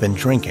 like they've been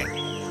drinking,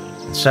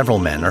 and several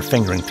men are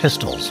fingering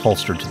pistols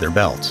holstered to their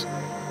belts.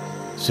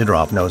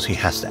 Sidorov knows he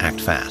has to act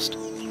fast.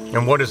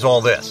 And what is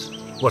all this?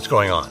 What's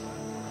going on?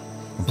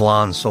 A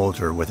blonde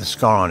soldier with a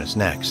scar on his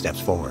neck steps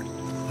forward.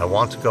 I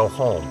want to go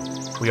home.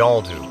 We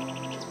all do.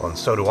 Well, and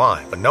so do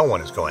I, but no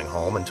one is going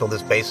home until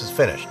this base is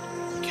finished.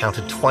 I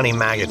counted 20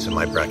 maggots in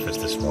my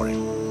breakfast this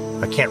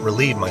morning. I can't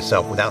relieve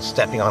myself without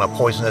stepping on a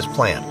poisonous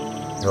plant.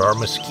 There are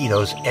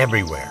mosquitoes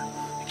everywhere.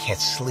 I can't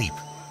sleep.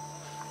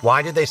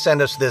 Why did they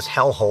send us to this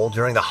hellhole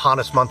during the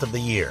hottest month of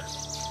the year?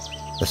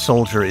 The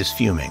soldier is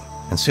fuming,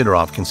 and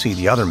Sidorov can see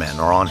the other men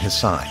are on his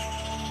side.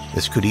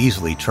 This could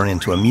easily turn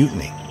into a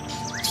mutiny.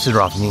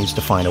 Sidorov needs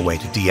to find a way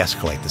to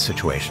de-escalate the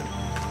situation.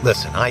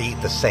 Listen, I eat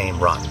the same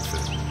rotten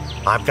food.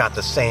 I've got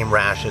the same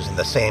rashes and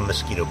the same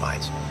mosquito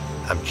bites.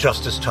 I'm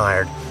just as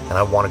tired, and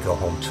I want to go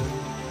home too.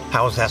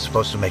 How is that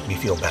supposed to make me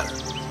feel better?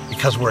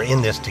 Because we're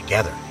in this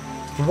together.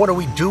 And what are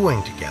we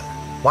doing together?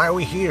 Why are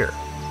we here?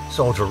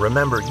 Soldier,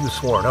 remember you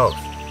swore an oath.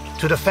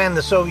 To defend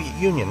the Soviet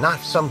Union, not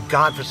some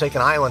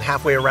godforsaken island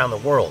halfway around the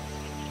world.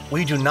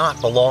 We do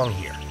not belong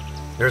here.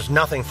 There's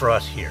nothing for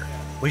us here.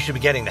 We should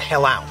be getting the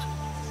hell out.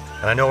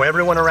 And I know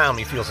everyone around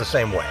me feels the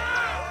same way.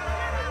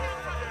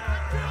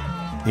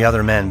 The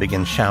other men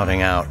begin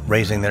shouting out,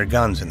 raising their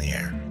guns in the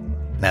air.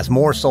 And as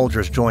more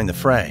soldiers join the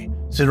fray,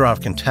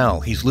 Sidorov can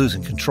tell he's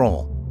losing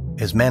control.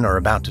 His men are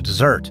about to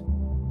desert.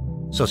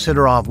 So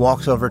Sidorov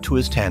walks over to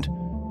his tent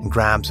and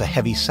grabs a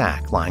heavy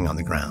sack lying on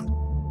the ground.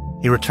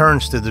 He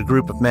returns to the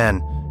group of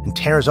men and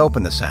tears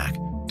open the sack,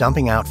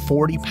 dumping out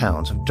 40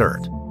 pounds of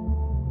dirt.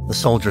 The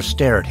soldiers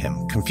stare at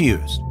him,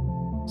 confused.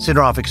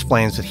 Sidorov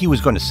explains that he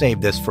was going to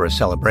save this for a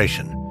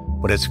celebration,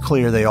 but it's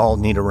clear they all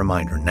need a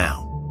reminder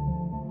now.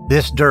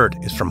 This dirt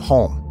is from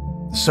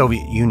home, the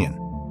Soviet Union,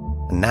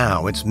 and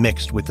now it's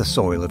mixed with the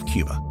soil of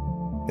Cuba.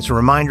 It's a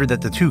reminder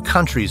that the two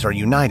countries are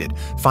united,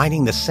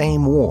 fighting the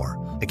same war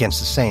against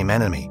the same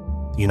enemy,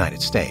 the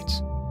United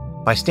States.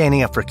 By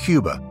standing up for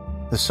Cuba,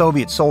 the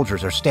Soviet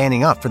soldiers are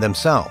standing up for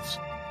themselves.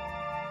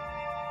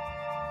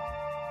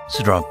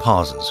 Sidorov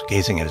pauses,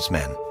 gazing at his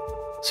men.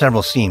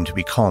 Several seem to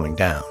be calming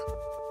down.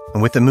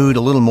 And with the mood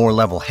a little more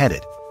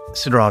level-headed,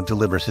 Sidorov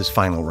delivers his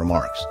final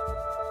remarks.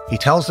 He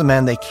tells the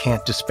men they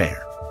can't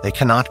despair. They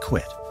cannot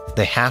quit.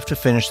 They have to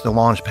finish the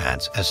launch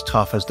pads, as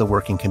tough as the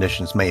working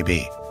conditions may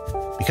be.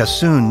 Because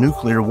soon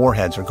nuclear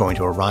warheads are going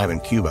to arrive in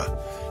Cuba.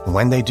 And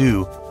when they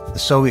do, the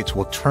Soviets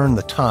will turn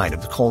the tide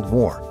of the Cold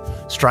War,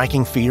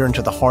 striking fear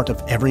into the heart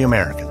of every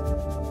American.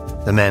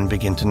 The men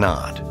begin to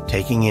nod,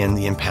 taking in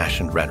the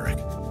impassioned rhetoric.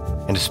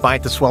 And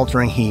despite the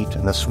sweltering heat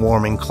and the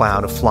swarming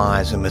cloud of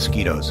flies and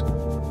mosquitoes,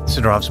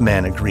 Sidorov's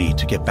men agree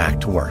to get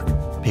back to work,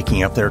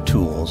 picking up their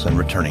tools and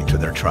returning to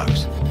their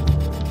trucks.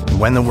 And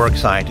when the work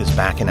site is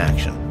back in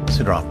action,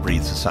 Sidorov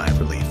breathes a sigh of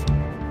relief.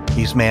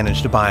 He's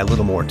managed to buy a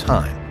little more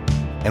time.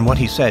 And what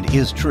he said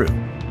is true.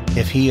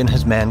 If he and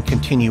his men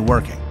continue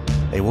working,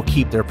 they will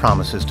keep their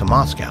promises to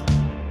Moscow,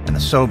 and the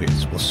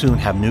Soviets will soon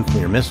have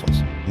nuclear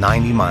missiles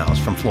 90 miles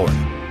from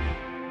Florida.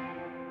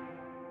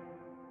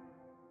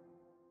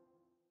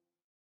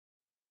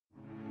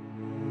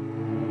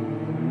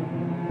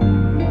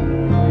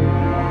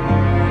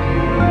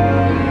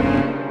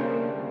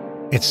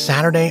 It's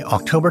Saturday,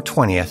 October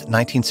 20th,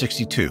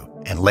 1962,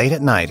 and late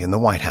at night in the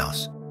White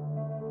House.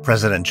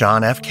 President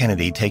John F.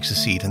 Kennedy takes a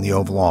seat in the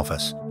Oval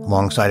Office,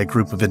 alongside a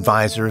group of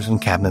advisors and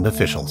cabinet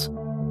officials.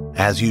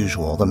 As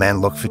usual, the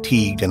men look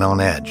fatigued and on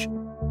edge.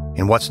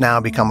 In what's now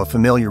become a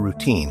familiar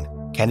routine,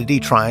 Kennedy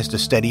tries to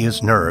steady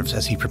his nerves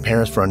as he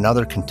prepares for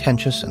another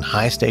contentious and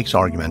high-stakes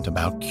argument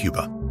about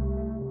Cuba.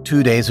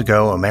 2 days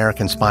ago,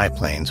 American spy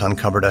planes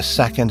uncovered a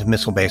second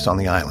missile base on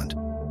the island,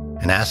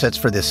 and assets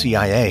for the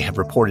CIA have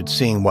reported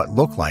seeing what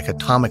look like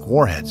atomic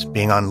warheads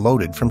being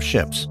unloaded from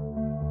ships.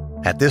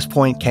 At this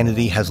point,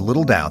 Kennedy has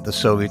little doubt the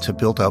Soviets have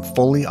built up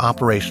fully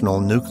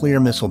operational nuclear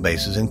missile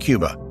bases in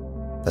Cuba.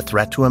 The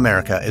threat to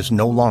America is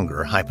no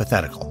longer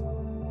hypothetical.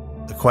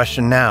 The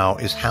question now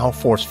is how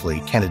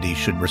forcefully Kennedy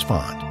should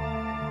respond.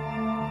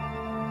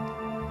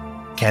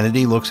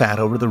 Kennedy looks out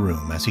over the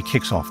room as he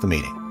kicks off the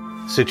meeting.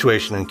 The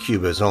situation in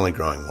Cuba is only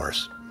growing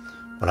worse.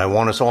 But I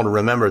want us all to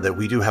remember that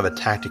we do have a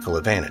tactical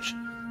advantage.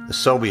 The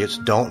Soviets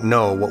don't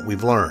know what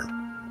we've learned.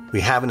 We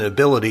have an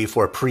ability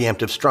for a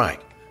preemptive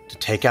strike to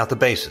take out the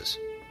bases.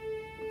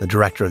 The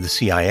director of the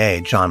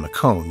CIA, John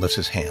McCone, lifts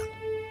his hand.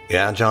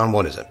 Yeah, John,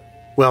 what is it?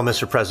 Well,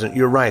 Mr. President,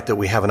 you're right that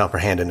we have an upper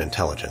hand in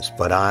intelligence,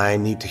 but I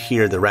need to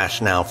hear the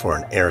rationale for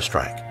an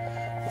airstrike.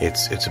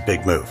 It's a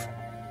big move.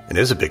 It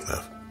is a big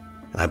move,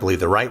 and I believe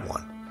the right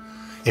one.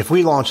 If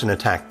we launch an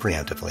attack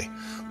preemptively,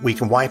 we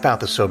can wipe out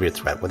the Soviet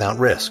threat without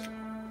risk.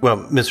 Well,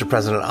 Mr.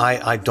 President,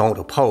 I don't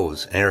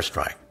oppose an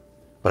airstrike,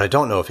 but I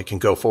don't know if it can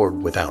go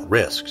forward without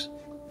risks.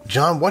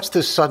 John, what's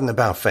this sudden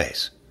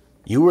about-face?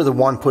 You were the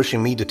one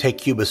pushing me to take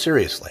Cuba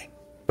seriously,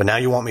 but now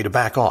you want me to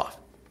back off.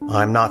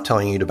 I'm not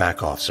telling you to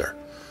back off, sir,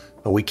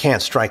 but we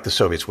can't strike the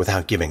Soviets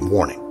without giving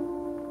warning.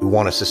 You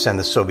want us to send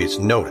the Soviets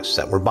notice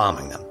that we're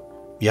bombing them.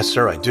 Yes,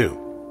 sir, I do,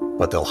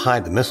 but they'll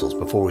hide the missiles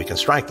before we can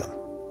strike them,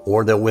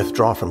 or they'll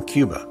withdraw from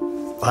Cuba.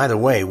 Either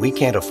way, we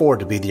can't afford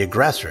to be the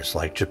aggressors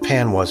like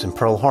Japan was in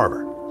Pearl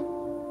Harbor.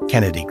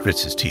 Kennedy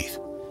grits his teeth.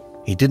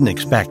 He didn't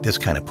expect this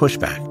kind of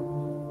pushback,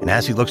 and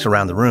as he looks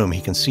around the room,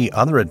 he can see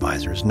other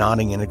advisors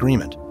nodding in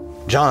agreement.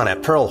 John,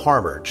 at Pearl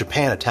Harbor,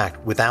 Japan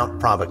attacked without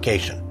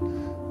provocation,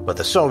 but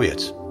the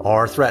Soviets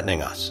are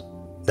threatening us.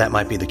 That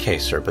might be the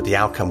case, sir, but the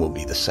outcome will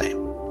be the same.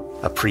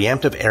 A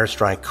preemptive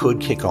airstrike could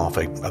kick off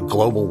a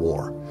global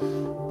war,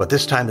 but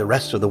this time the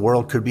rest of the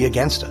world could be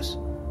against us.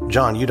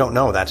 John, you don't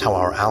know that's how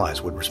our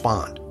allies would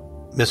respond.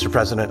 Mr.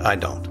 President, I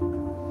don't.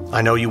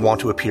 I know you want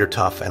to appear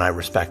tough, and I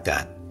respect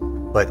that.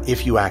 But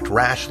if you act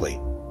rashly,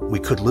 we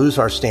could lose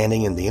our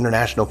standing in the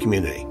international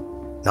community,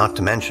 not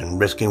to mention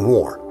risking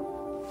war.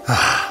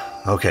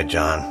 Okay,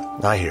 John,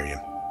 I hear you.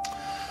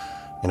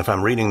 And if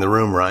I'm reading the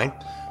room right,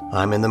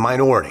 I'm in the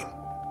minority.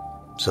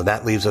 So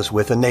that leaves us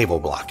with a naval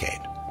blockade.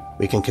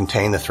 We can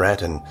contain the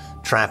threat and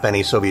trap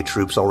any Soviet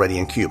troops already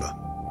in Cuba.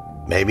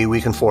 Maybe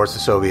we can force the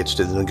Soviets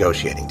to the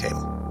negotiating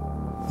table.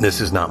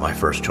 This is not my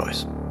first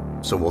choice,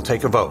 so we'll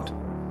take a vote.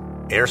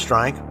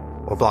 Airstrike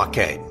or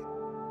blockade?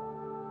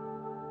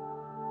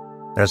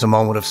 There's a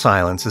moment of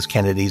silence as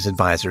Kennedy's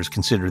advisors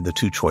consider the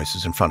two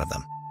choices in front of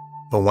them.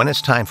 But when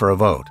it's time for a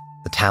vote,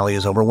 the tally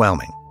is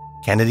overwhelming.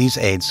 Kennedy's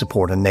aides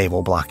support a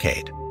naval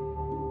blockade.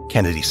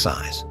 Kennedy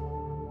sighs.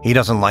 He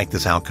doesn't like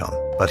this outcome,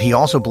 but he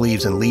also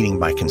believes in leading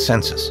by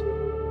consensus.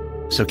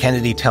 So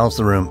Kennedy tells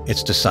the room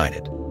it's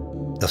decided.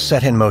 They'll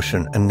set in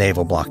motion a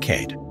naval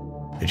blockade.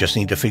 They just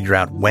need to figure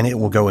out when it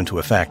will go into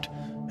effect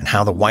and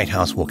how the White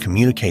House will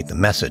communicate the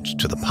message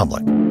to the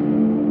public.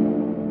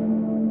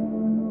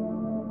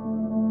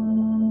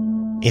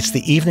 It's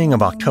the evening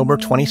of October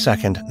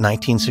 22nd,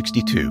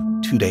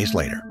 1962, 2 days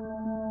later.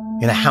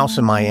 In a house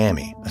in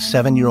Miami, a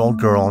 7-year-old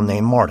girl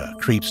named Marta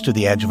creeps to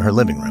the edge of her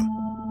living room.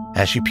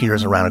 As she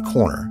peers around a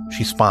corner,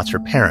 she spots her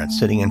parents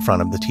sitting in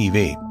front of the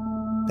TV.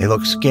 They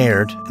look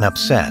scared and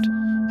upset,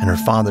 and her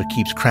father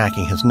keeps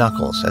cracking his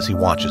knuckles as he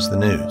watches the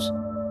news.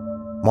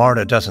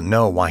 Marta doesn't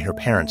know why her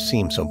parents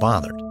seem so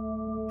bothered.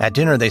 At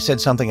dinner, they said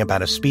something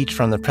about a speech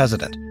from the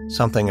president,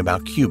 something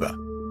about Cuba.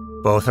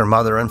 Both her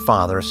mother and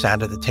father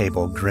sat at the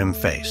table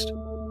grim-faced.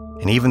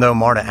 And even though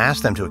Marta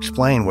asked them to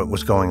explain what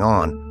was going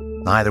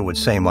on, neither would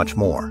say much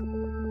more.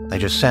 They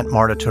just sent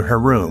Marta to her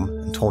room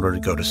and told her to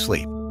go to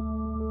sleep.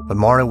 But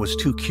Marta was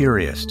too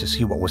curious to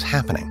see what was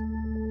happening.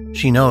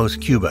 She knows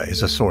Cuba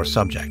is a sore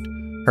subject.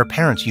 Her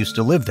parents used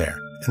to live there,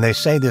 and they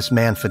say this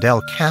man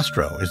Fidel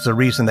Castro is the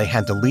reason they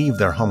had to leave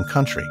their home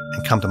country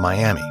and come to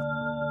Miami.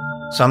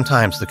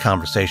 Sometimes the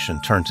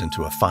conversation turns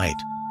into a fight.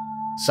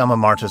 Some of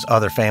Marta's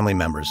other family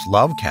members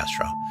love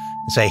Castro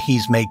and say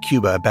he's made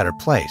Cuba a better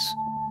place.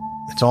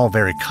 It's all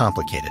very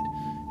complicated,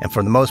 and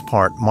for the most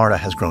part, Marta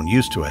has grown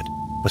used to it,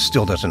 but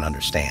still doesn't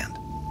understand.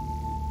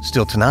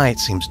 Still, tonight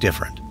seems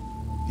different.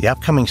 The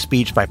upcoming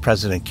speech by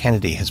President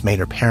Kennedy has made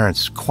her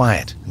parents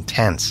quiet and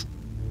tense.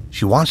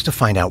 She wants to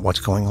find out what's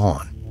going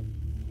on.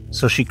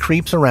 So she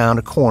creeps around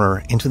a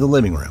corner into the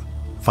living room,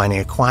 finding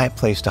a quiet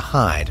place to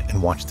hide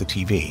and watch the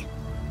TV.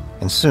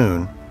 And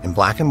soon, in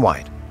black and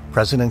white,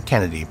 President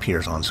Kennedy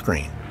appears on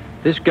screen.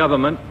 This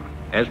government,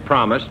 as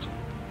promised,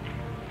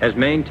 has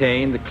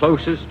maintained the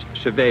closest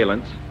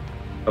surveillance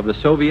of the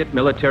Soviet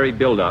military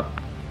buildup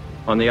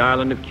on the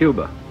island of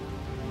Cuba.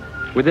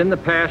 Within the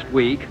past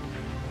week,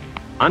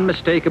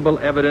 unmistakable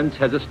evidence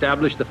has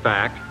established the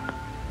fact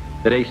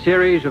that a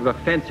series of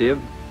offensive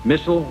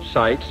missile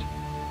sites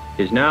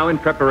is now in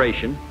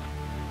preparation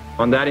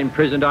on that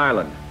imprisoned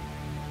island.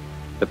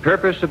 The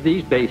purpose of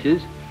these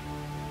bases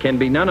can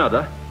be none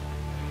other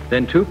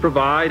than to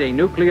provide a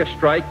nuclear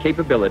strike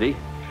capability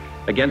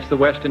against the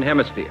Western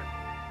Hemisphere.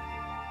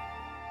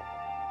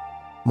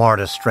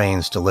 Marta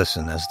strains to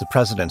listen as the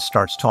president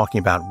starts talking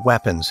about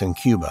weapons in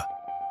Cuba.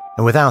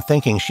 And without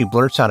thinking, she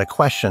blurts out a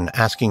question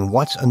asking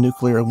what's a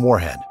nuclear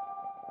warhead.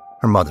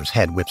 Her mother's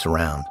head whips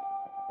around.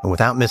 And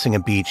without missing a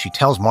beat, she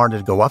tells Marta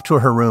to go up to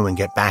her room and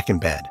get back in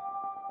bed.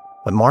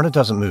 But Marta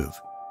doesn't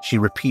move. She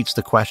repeats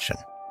the question.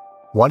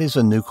 What is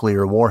a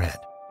nuclear warhead?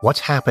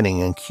 What's happening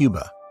in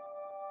Cuba?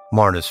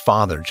 Marta's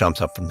father jumps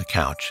up from the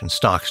couch and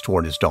stalks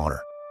toward his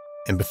daughter.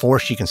 And before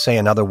she can say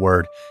another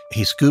word,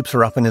 he scoops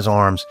her up in his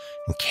arms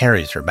and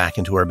carries her back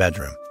into her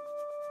bedroom.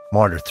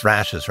 Marta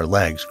thrashes her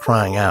legs,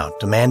 crying out,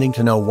 demanding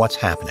to know what's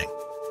happening.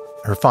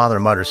 Her father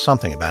mutters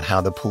something about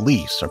how the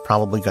police are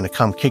probably going to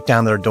come kick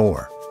down their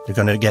door. They're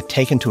going to get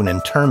taken to an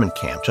internment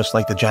camp, just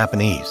like the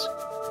Japanese.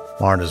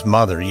 Marta's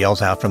mother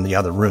yells out from the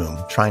other room,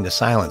 trying to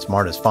silence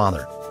Marta's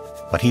father.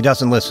 But he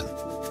doesn't listen.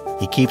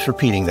 He keeps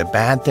repeating that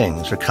bad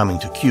things are coming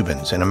to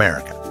Cubans in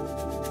America.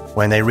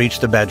 When they reach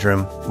the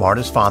bedroom,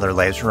 Marta's father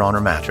lays her on her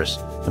mattress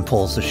and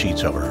pulls the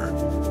sheets over her.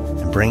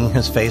 And bringing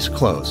his face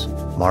close,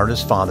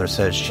 Marta's father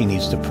says she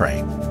needs to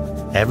pray.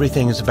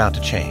 Everything is about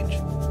to change.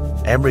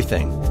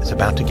 Everything is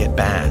about to get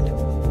bad.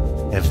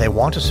 And if they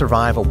want to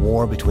survive a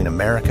war between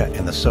America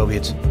and the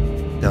Soviets,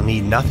 they'll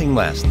need nothing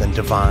less than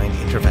divine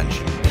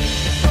intervention.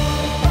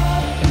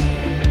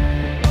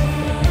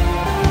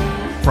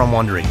 From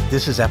Wondery,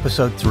 this is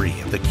episode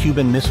 3 of the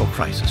Cuban Missile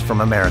Crisis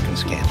from American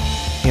Scandal.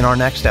 In our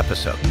next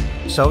episode,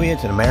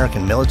 Soviet and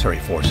American military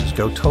forces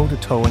go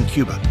toe-to-toe in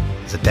Cuba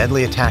as a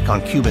deadly attack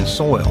on Cuban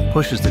soil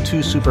pushes the two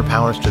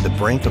superpowers to the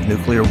brink of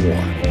nuclear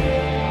war.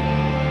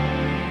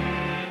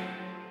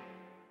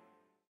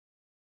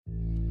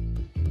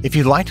 If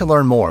you'd like to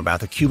learn more about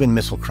the Cuban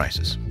Missile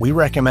Crisis, we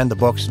recommend the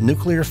books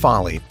Nuclear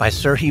Folly by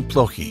Serhii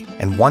Plokhy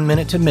and 1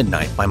 Minute to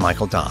Midnight by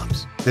Michael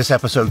Dobbs. This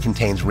episode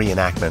contains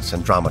reenactments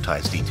and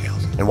dramatized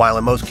details, and while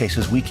in most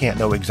cases we can't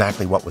know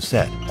exactly what was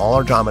said, all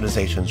our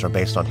dramatizations are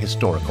based on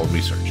historical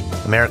research.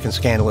 American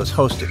Scandal is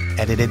hosted,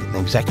 edited, and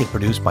executive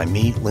produced by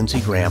me,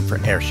 Lindsey Graham,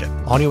 for Airship.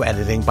 Audio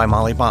editing by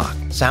Molly Bach.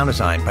 Sound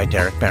design by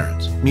Derek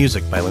Behrens.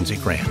 Music by Lindsey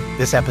Graham.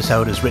 This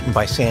episode is written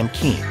by Sam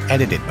Keane,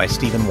 edited by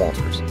Stephen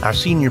Walters. Our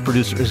senior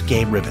producer is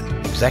Gabe Ribbon.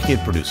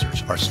 Executive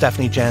producers are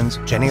Stephanie Jens,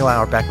 Jenny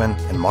Lauer-Beckman,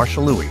 and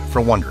Marsha Louie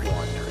for Wondery.